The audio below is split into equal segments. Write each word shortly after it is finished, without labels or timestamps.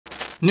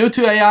New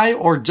to AI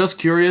or just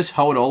curious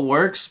how it all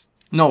works?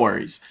 No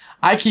worries.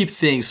 I keep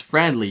things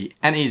friendly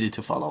and easy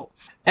to follow.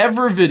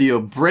 Every video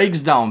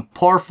breaks down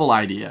powerful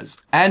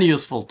ideas and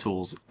useful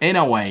tools in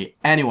a way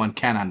anyone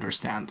can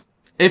understand.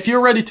 If you're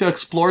ready to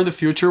explore the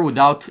future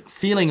without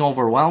feeling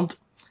overwhelmed,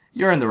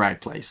 you're in the right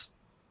place.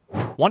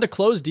 Want to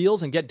close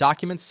deals and get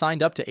documents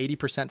signed up to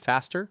 80%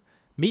 faster?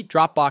 Meet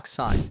Dropbox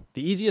Sign,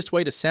 the easiest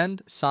way to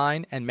send,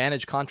 sign, and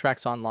manage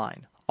contracts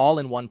online, all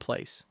in one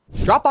place.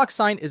 Dropbox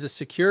Sign is a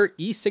secure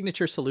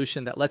e-signature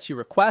solution that lets you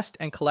request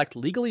and collect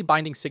legally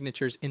binding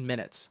signatures in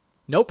minutes.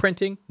 No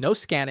printing, no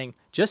scanning,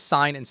 just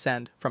sign and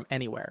send from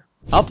anywhere.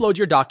 Upload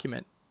your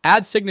document,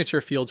 add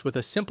signature fields with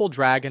a simple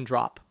drag and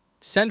drop.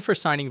 Send for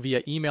signing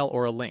via email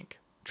or a link.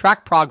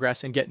 Track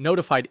progress and get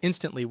notified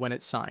instantly when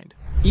it's signed.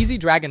 Easy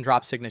drag and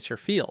drop signature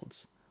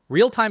fields.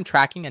 Real-time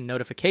tracking and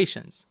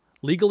notifications.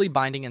 Legally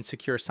binding and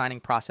secure signing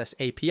process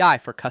API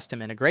for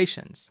custom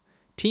integrations.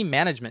 Team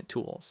management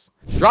tools.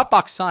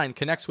 Dropbox Sign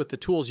connects with the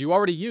tools you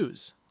already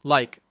use,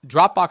 like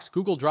Dropbox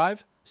Google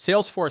Drive,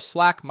 Salesforce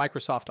Slack,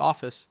 Microsoft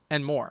Office,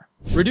 and more.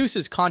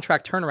 Reduces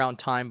contract turnaround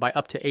time by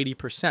up to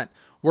 80%.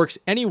 Works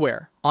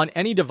anywhere, on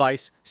any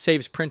device,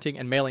 saves printing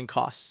and mailing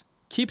costs.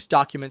 Keeps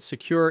documents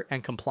secure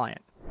and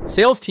compliant.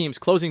 Sales teams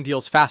closing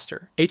deals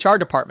faster, HR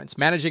departments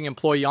managing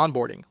employee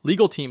onboarding,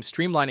 legal teams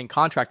streamlining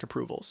contract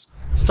approvals.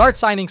 Start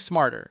signing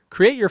smarter.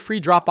 Create your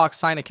free Dropbox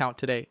Sign account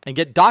today and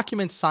get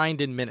documents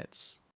signed in minutes.